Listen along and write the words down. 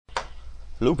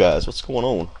Hello guys, what's going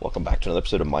on? Welcome back to another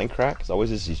episode of MindCrack. As always,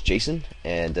 this is Jason,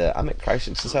 and I'm at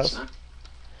Crysix's house.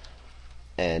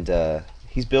 And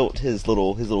he's built his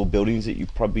little buildings that you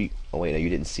probably. Oh wait, no, you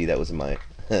didn't see. That was in my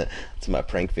it's in my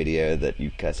prank video that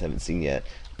you guys haven't seen yet.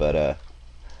 But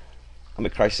I'm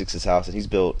at Crysix's house, and he's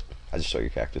built. I just saw your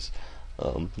cactus.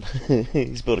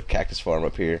 He's built a cactus farm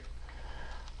up here,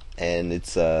 and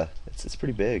it's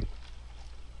pretty big.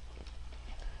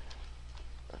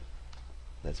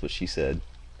 That's what she said.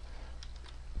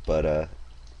 But it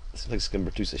seems like it's gonna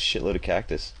produce a shitload of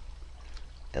cactus.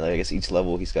 And like, I guess each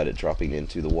level he's got it dropping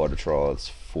into the water troughs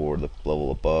for the level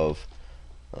above.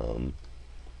 But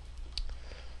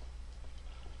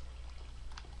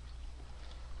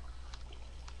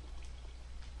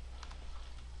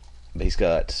he's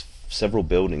got several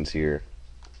buildings here.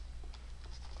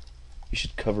 You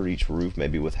should cover each roof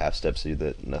maybe with half steps so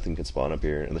that nothing can spawn up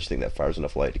here, unless you think that fires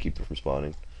enough light to keep it from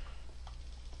spawning.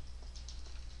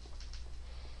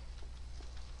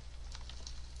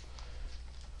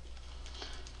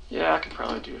 Yeah, I can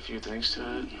probably do a few things to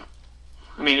it.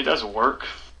 I mean, it doesn't work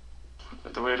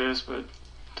the way it is, but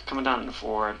coming down into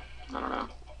 4, I don't know.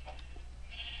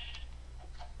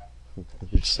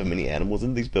 There's so many animals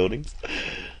in these buildings.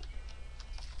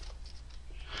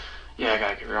 Yeah, I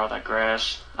gotta get rid of all that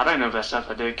grass. I don't know if that stuff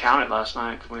I did count it last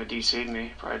night, 'cause when it DC'd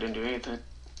me, probably didn't do anything.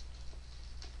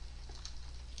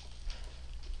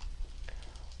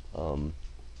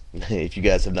 If you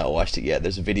guys have not watched it yet,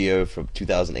 there's a video from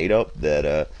 2008 up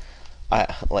that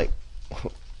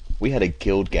we had a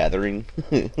guild gathering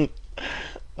where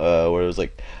it was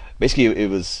like basically it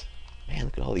was, man,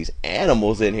 look at all these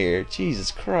animals in here,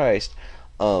 Jesus Christ.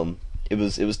 It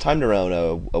was timed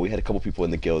around we had a couple people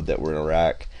in the guild that were in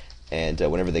Iraq, and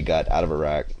whenever they got out of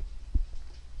Iraq,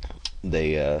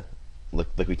 they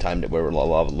looked like we timed it where a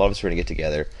lot of us were gonna get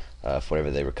together for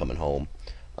whenever they were coming home.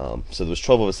 So there was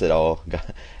 12 of us that all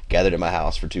gathered at my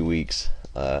house for 2 weeks,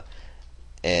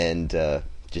 and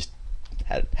just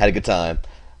had a good time.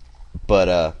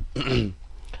 But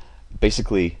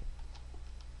basically,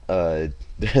 there's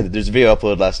a video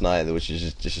uploaded last night, which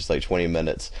is just like 20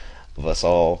 minutes of us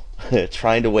all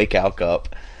trying to wake Alk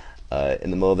up in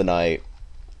the middle of the night.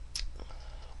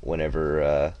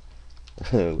 Whenever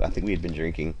I think we had been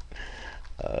drinking,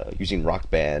 using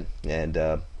Rock Band,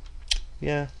 and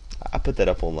yeah. I put that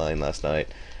up online last night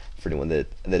for anyone that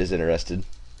is interested.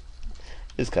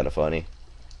 It's kind of funny.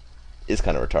 It's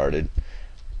kind of retarded,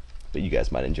 but you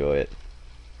guys might enjoy it.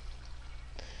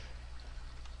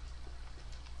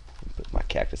 Put my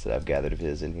cactus that I've gathered of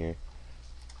his in here.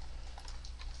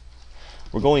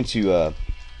 We're going to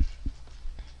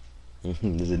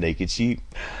there's a naked sheep.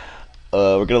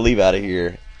 We're gonna leave out of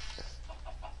here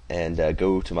and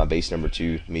go to my base number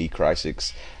 2. Me,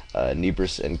 Crysix,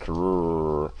 Nebris, and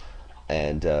Karur.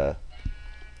 And I'm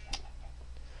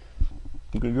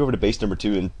gonna go over to base number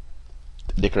 2 and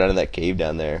dick around in that cave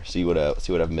down there, see what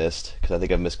I've missed, because I think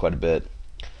I've missed quite a bit.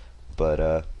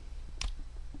 But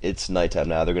it's nighttime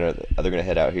now. They're gonna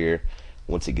head out here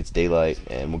once it gets daylight,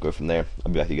 and we'll go from there.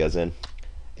 I'll be back to you guys in.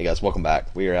 Hey guys, welcome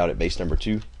back. We are out at base number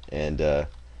 2, and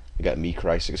we got me,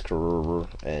 Crysix, Karur,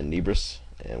 and Nebris,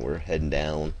 and we're heading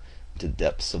down to the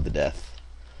depths of the death.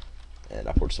 And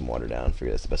I poured some water down.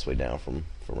 Figure that's the best way down from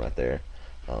right there.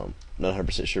 Not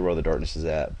 100% sure where the darkness is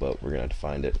at, but we're gonna have to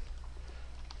find it.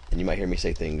 And you might hear me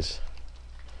say things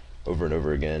over and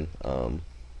over again.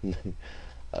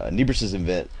 Nebris is in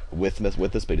vent with us,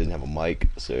 but he doesn't have a mic,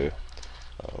 so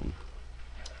I'm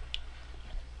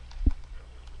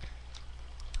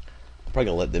probably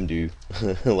gonna let them do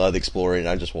a lot of the exploring, and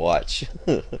I just watch.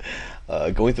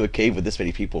 Going through a cave with this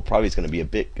many people probably is gonna be a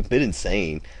bit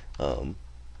insane.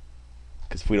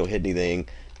 Because if we don't hit anything,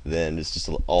 then it's just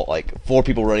all like 4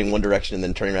 people running one direction and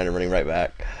then turning around and running right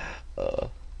back.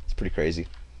 It's pretty crazy.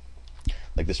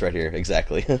 Like this right here,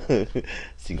 exactly.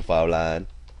 Single file line.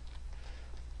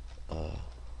 I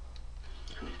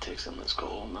need to take some of this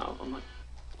gold out of them.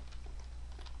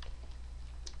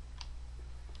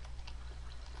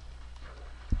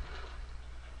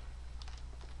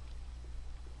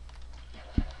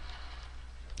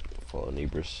 Follow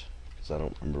Nebris, because I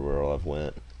don't remember where all I've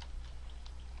went.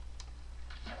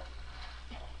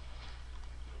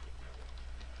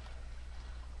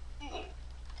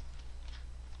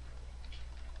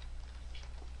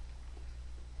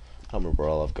 I don't remember where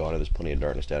all I've gone. There's plenty of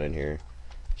darkness down in here.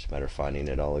 Just a matter of finding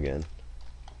it all again.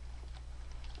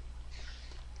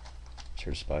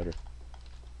 Here's a spider.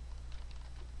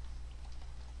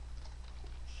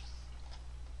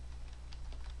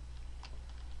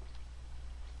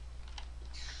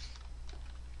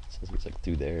 Sounds like it's like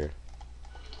through there.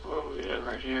 Oh yeah,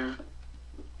 right here.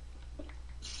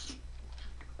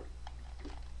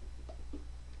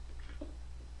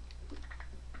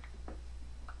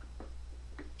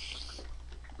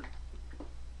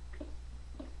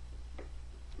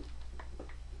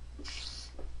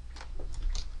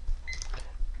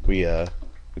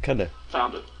 we kind of.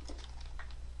 Found it.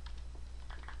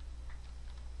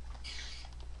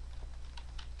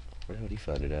 Where the hell did he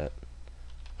find it at?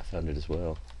 I found it as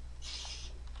well.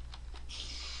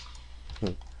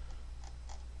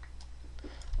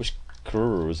 Wish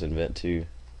Karura was in vent too.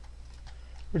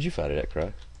 Where'd you find it at,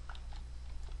 Cry?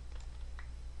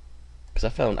 Because I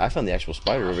found the actual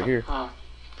spider over here.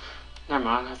 Never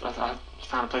mind. I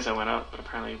found a place I went up, but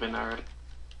apparently you've been there already.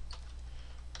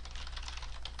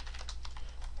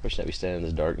 I wish that we stand in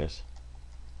this darkness.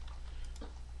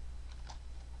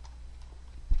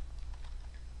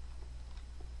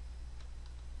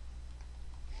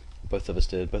 Both of us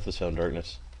did. Both of us found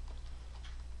darkness.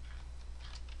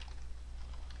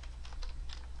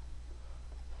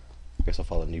 I guess I'll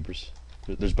follow Nebers.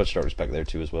 There's a bunch of darkness back there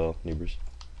too as well, Nebers.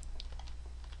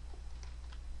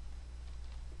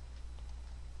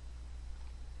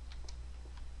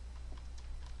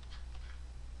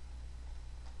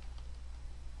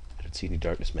 I don't see any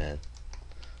darkness, man.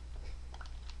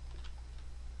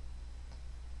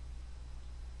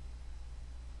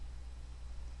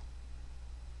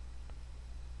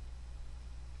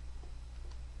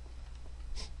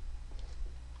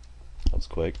 That was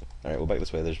quick. Alright, well, back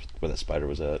this way. There's where that spider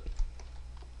was at.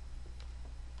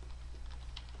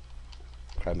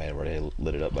 Crab may have already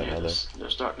lit it up by now, though.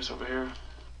 There's darkness over here.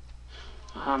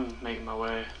 I'm making my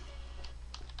way.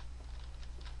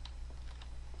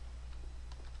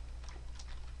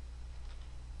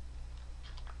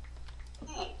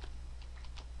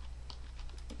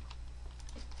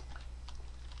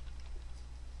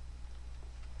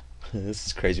 This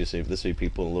is crazy to see this many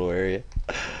people in a little area.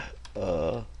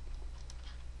 Man,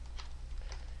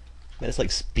 it's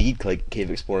like speed cave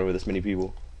exploring with this many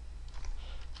people.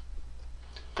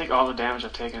 I think all the damage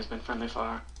I've taken has been friendly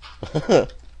fire. I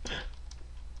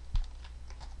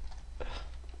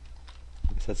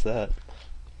guess that's that.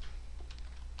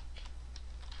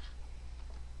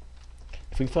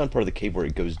 If we can find part of the cave where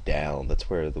it goes down, that's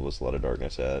where there was a lot of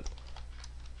darkness at.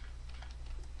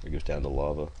 It goes down to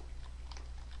lava.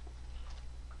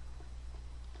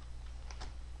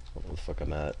 I don't know where the fuck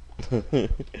I'm at.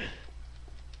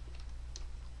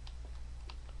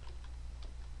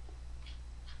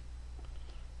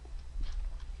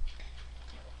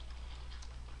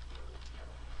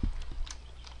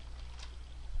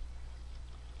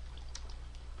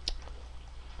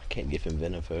 I can't give him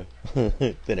vent info.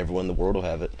 Then everyone in the world will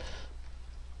have it.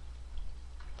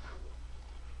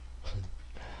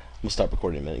 We'll stop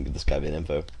recording in a minute and give this guy vent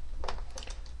info.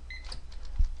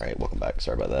 Alright, welcome back.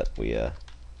 Sorry about that. We,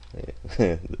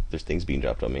 there's things being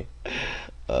dropped on me.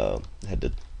 I had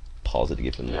to pause it to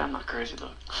give him I'm not crazy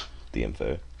though. the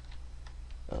info.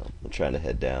 I'm trying to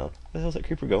head down. Where the hell's that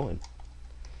creeper going?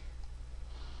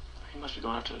 He must be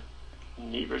going after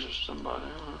Nevers or somebody. I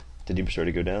don't know. Did he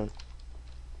already go down?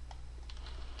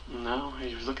 No,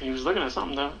 he was looking at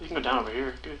something though. You can go down over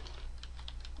here, good.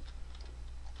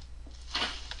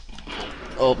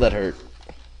 Oh, that hurt.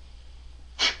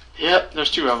 Yep,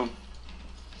 there's two of them.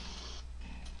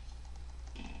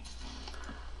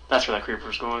 That's where that creeper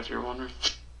was going, if you're wondering.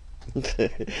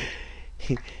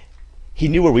 He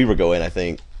knew where we were going, I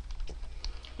think.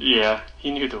 Yeah,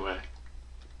 he knew the way.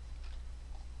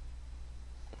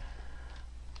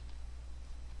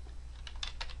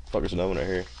 Fuckers no one right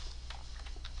here.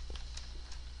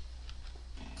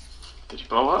 Did you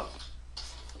blow up?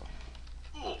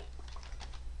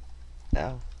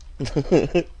 Ow.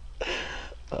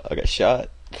 I got shot.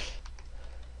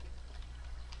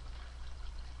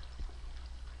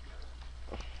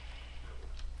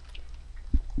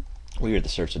 We are at the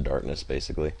Search of Darkness,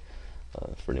 basically.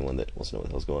 For anyone that wants to know what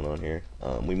the hell's going on here.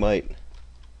 We might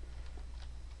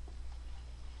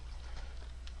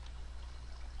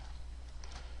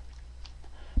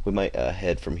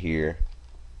head from here.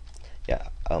 Yeah,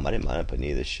 I didn't mind up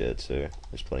any of this shit, so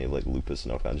there's plenty of like lupus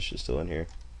and all kinds of shit still in here.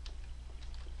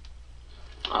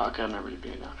 Oh, I can't remember you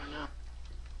being down there now.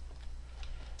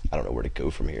 I don't know where to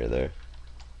go from here though.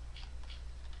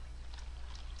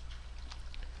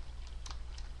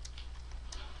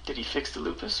 Did he fix the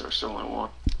lupus or still only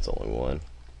one? It's only one.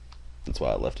 That's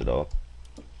why I left it all.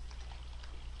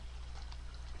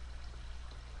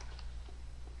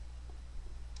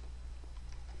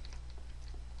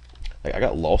 Like, I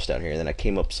got lost down here and then I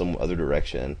came up some other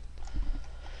direction.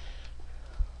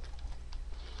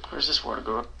 Where's this water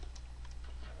go up?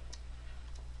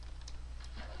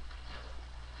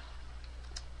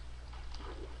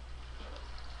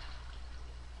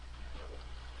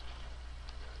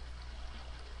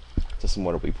 Is this some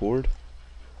water we poured?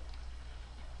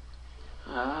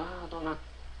 I don't know.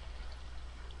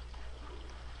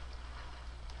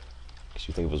 Because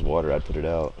you think it was water water, I'd put it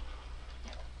out.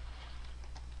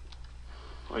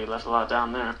 Well, you left a lot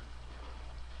down there.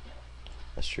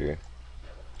 That's true. I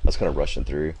was kind of rushing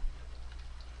through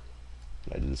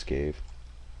when I did this cave.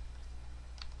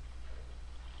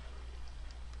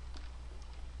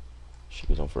 She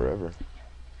goes on forever.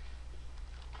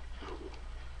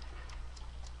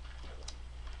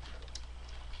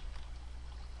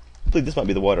 I believe this might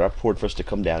be the water I poured for us to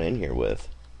come down in here with.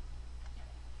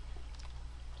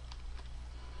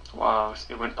 Wow,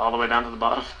 it went all the way down to the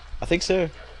bottom. I think so.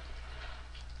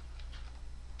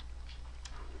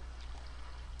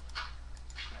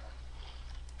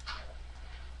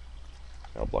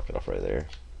 I'll block it off right there.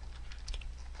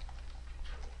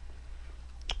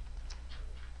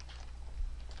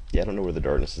 Yeah, I don't know where the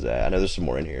darkness is at. I know there's some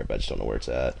more in here, but I just don't know where it's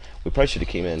at. We probably should have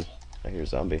came in. I hear a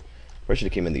zombie. Probably should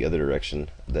have came in the other direction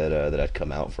that I'd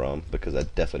come out from, because I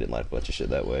definitely didn't like a bunch of shit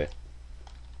that way.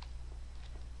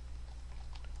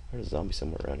 There's a zombie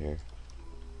somewhere around here.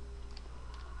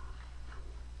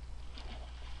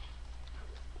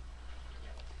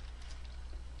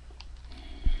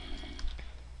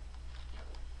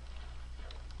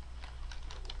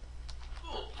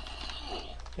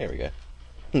 There we go.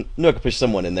 Knew I could push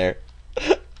someone in there.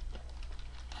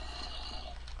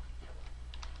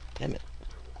 Damn it.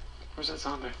 Where's that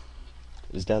zombie?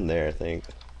 It's down there, I think.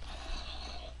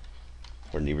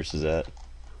 Where Nevers is at.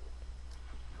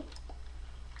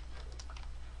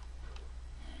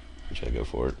 I'm trying to go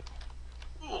for it.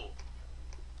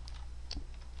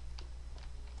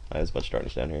 There's a bunch of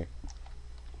darkness down here.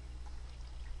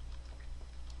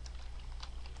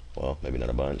 Well, maybe not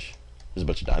a bunch. There's a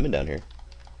bunch of diamond down here.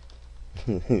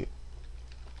 Get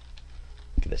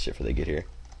that shit before they get here.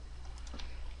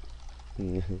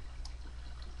 I'm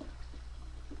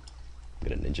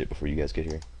gonna ninja it before you guys get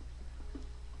here.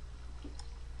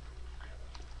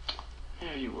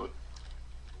 Yeah, you would.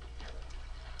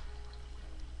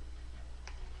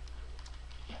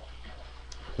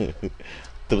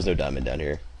 There was no diamond down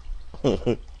here.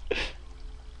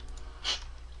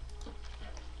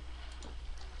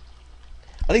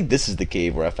 I think this is the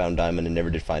cave where I found diamond and never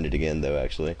did find it again, though,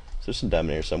 actually. So there's some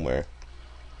diamond here somewhere.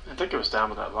 I think it was down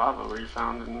with that lava where you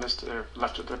found and missed it or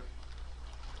left it there.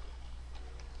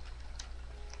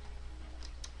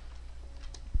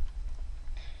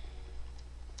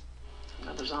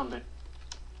 Another zombie.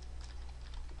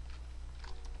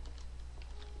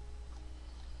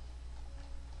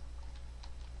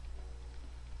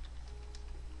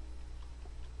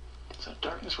 Is that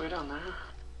darkness way down there?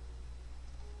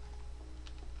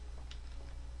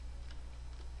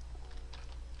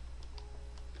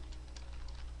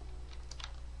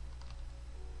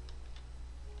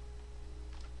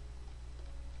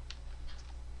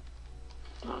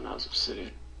 Oh, no, it's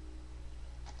obsidian.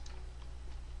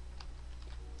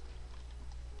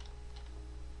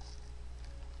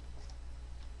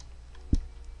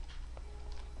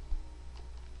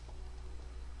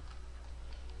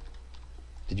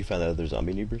 Did you find that other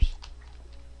zombie neighbors?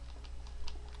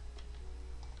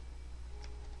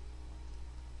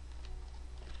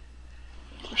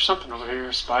 There's something over here,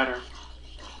 a spider.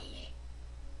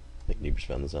 I think neighbors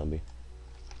found the zombie.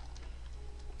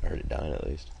 I heard it dying at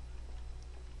least.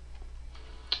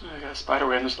 I got a spider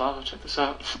way in this lava. Check this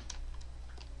out.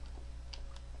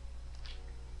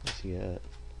 Where's he at?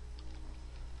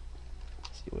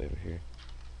 Let's see way over here.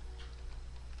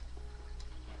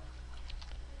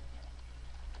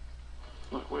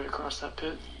 Look way across that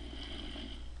pit.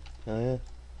 Oh yeah.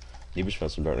 Neighbors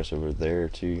found some darkness over there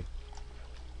too.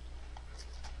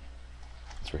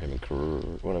 That's where him and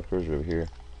Karur. One of Karur's over here.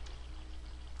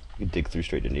 You could dig through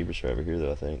straight to Neighbors right over here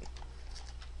though, I think.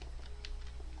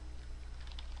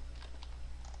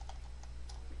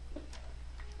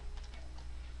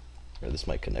 Or this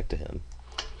might connect to him.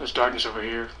 There's darkness over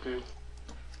here, dude.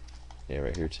 Yeah,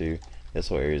 right here too. This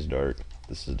whole area is dark.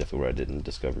 This is definitely where I didn't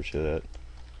discover shit at.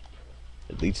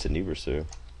 It leads to Nevers, so.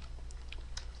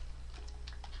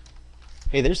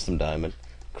 Hey, there's some diamond.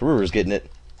 Karura's getting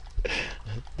it.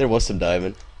 There was some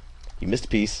diamond. You missed a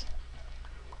piece.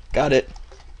 Got it.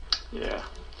 Yeah.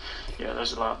 Yeah,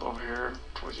 there's a lot over here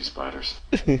towards these spiders.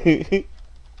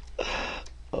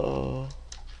 Oh.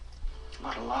 A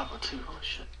lot of lava, too. Holy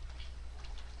shit.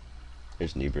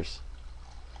 There's Nevers.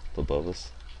 Above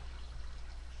us.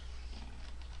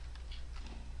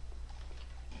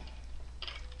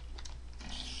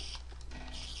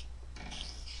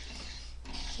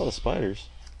 Oh, the spiders.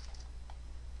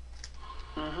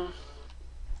 Mm-hmm.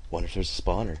 Wonder if there's a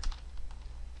spawner.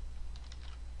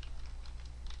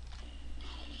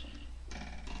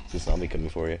 Is the zombie coming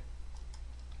for you?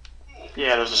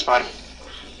 Yeah, there's a spider.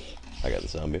 I got the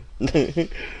zombie.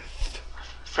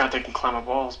 Forgot they can climb up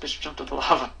walls. Bitch jumped at the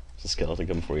lava. There's a skeleton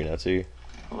coming for you now too.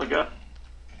 Oh my god.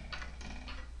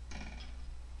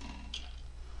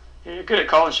 Yeah, you're good at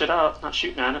calling shit out, not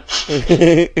shooting at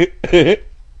it.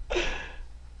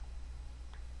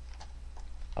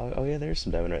 Oh yeah, there's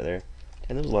some diamond right there.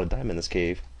 And there was a lot of diamond in this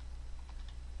cave.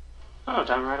 Oh,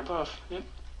 diamond right above. Yep.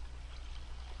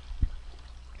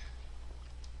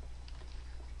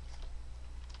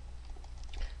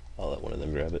 I'll let one of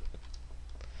them grab it.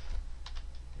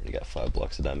 Already got 5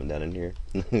 blocks of diamond down in here.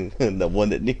 The one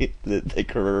that they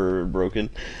were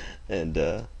broken, and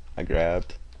I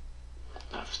grabbed.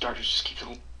 The starters just keep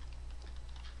going.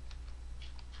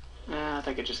 I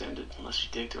think it just ended, unless you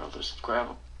dig through all this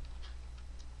gravel.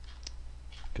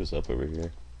 Goes up over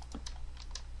here.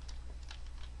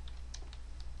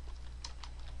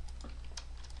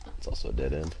 It's also a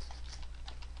dead end.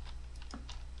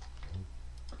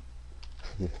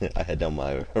 I had down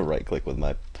my right click with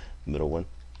my middle one.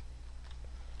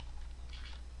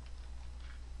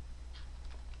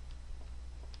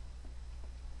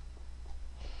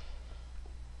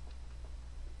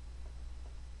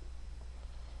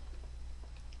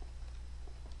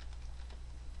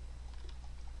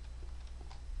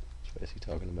 What is he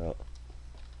talking about?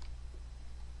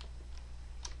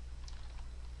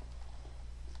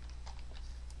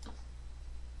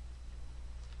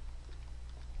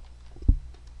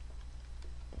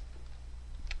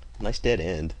 Nice dead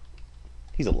end.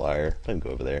 He's a liar. Let him go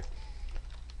over there.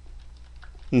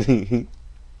 There's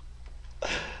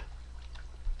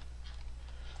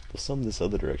some this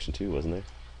other direction too, wasn't there?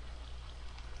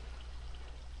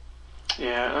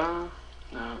 Yeah,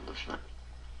 no, it looks right.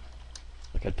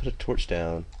 Like I'd put a torch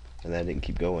down, and then I didn't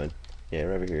keep going. Yeah,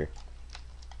 right over here.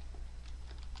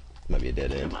 Might be a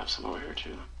dead I end. might have some over here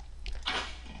too.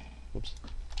 Whoops.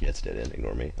 Yeah, it's a dead end.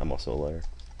 Ignore me. I'm also a liar.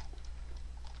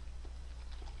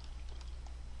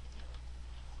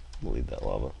 We'll leave that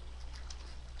lava.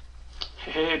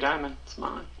 Hey, diamond, it's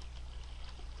mine.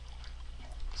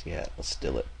 So yeah, let's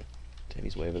still it. Damn,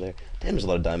 he's way over there. Damn, there's a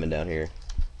lot of diamond down here.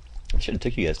 I should have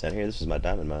took you guys down here. This is my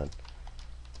diamond mine.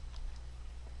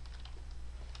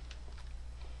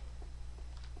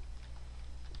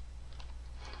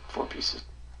 Four pieces.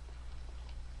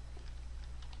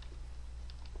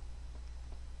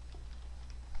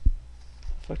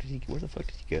 Where the fuck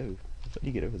did he go? How the fuck did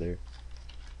he get over there?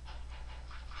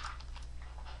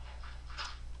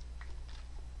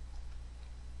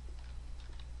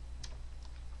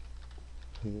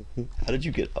 How did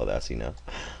you get? Oh, that's he now.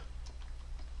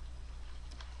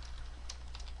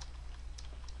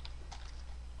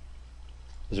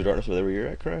 Is there darkness where you're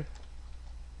at, Cry?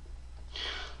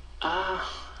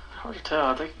 Hard to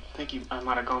tell. I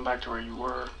might have gone back to where you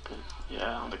were, but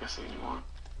yeah, I don't think I see anymore.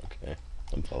 Okay,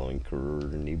 I'm following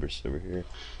Carnivorous over here.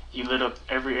 You lit up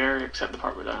every area except the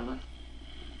part with diamond.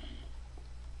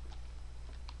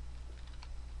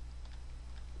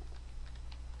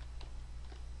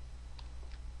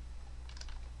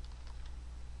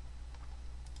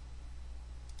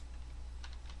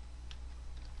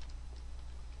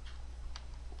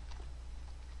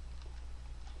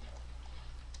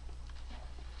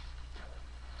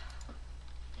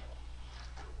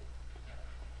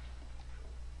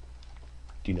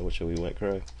 Do you know which way we went,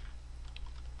 Cry?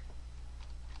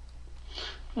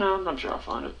 No, I'm sure I'll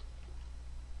find it.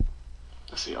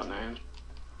 I see y'all named.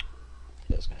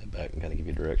 Yeah, let's go head back and kind of give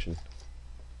you direction.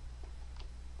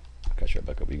 I'll catch right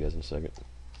back up with you guys in a second.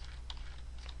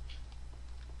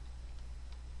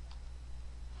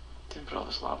 Didn't put all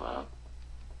this lava out.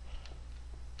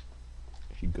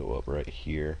 If you go up right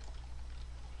here,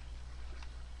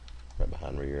 right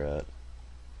behind where you're at.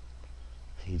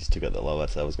 He just took out the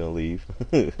lava, so I was gonna leave.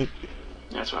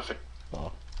 That's what I figured.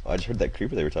 Oh, I just heard that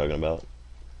creeper they were talking about.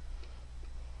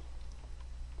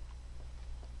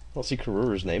 I don't see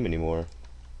Karura's name anymore.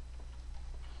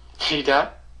 He died?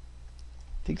 I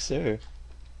think so.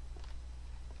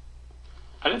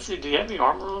 I didn't see. Did he have any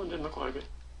armor on? Didn't look like it.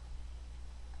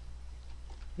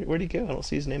 Where'd he go? I don't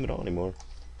see his name at all anymore.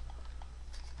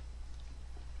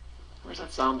 Where's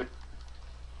that zombie?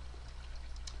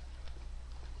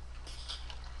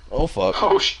 Oh fuck.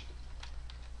 Oh sh.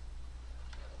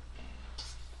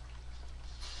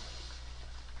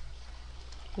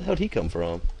 Where the hell'd he come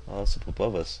from? Oh, it's up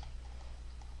above us.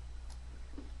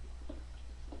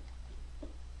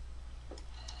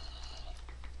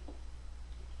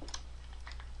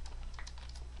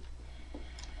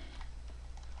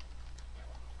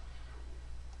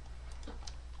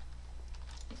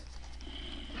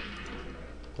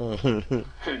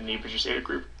 Neat, but you say a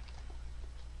group.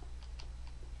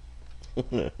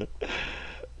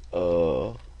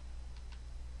 Oh.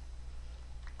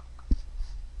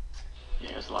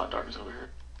 there's a lot of darkness over here.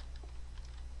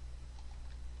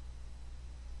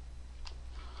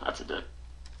 That's a dip.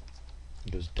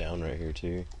 It goes down right here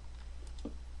too.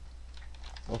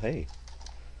 Oh hey.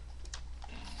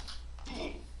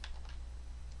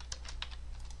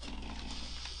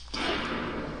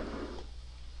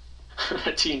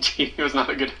 TNT was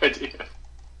not a good idea.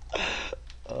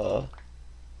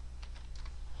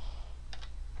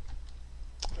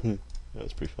 That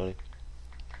was pretty funny.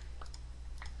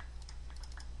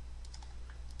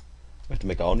 I have to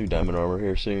make all new diamond armor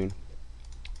here soon.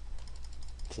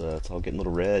 It's all getting a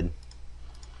little red.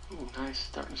 Ooh, nice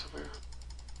darkness over here.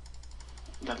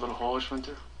 That little hole I just went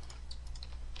through.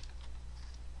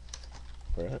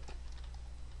 Right.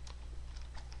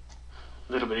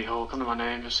 Little bitty hole. Come to my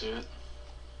name, you'll see it.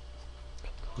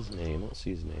 His name. I don't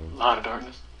see his name. A lot of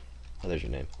darkness. Oh, there's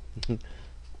your name.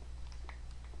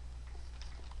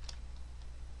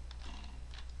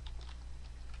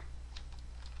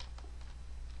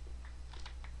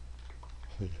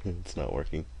 It's not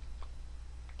working.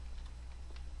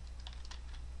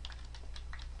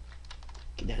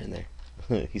 Get down in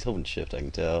there. He's holding shift, I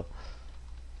can tell.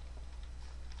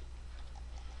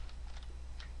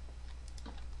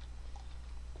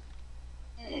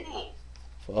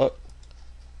 Fuck.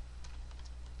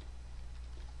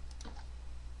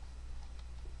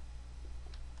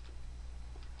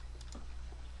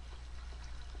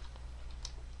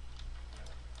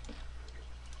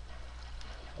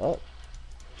 Oh.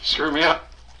 Screw me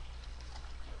up.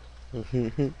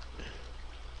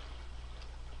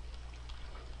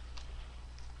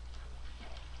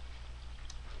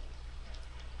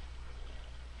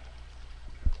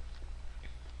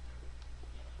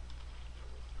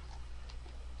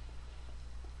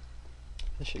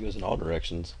 That shit goes in all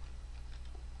directions.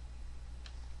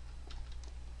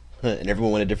 And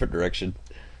everyone went a different direction.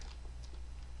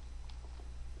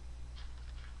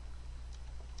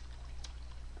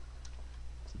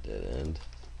 It's a dead end.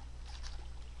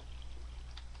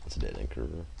 It's a dead end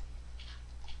curve.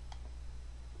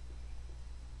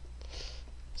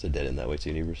 It's a dead end that way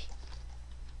too, neighbors.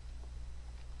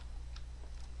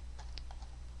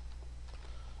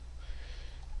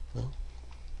 Well,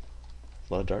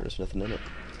 a lot of darkness, nothing in it.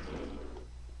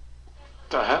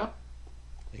 The hell?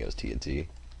 I think it was TNT.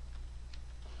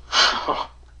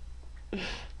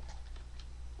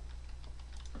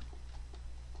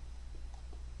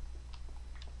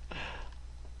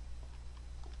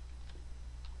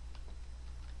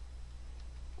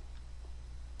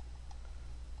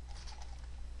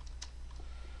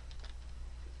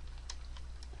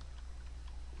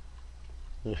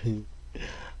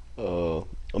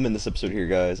 I'm in this episode here,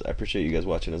 guys. I appreciate you guys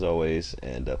watching as always,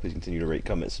 and please continue to rate,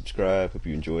 comment, subscribe. Hope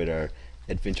you enjoyed our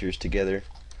adventures together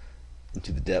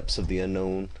into the depths of the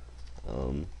unknown.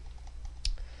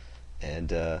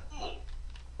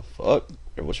 Fuck,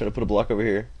 everyone's trying to put a block over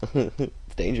here.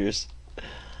 It's dangerous.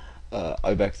 I'll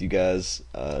be back with you guys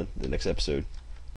the next episode.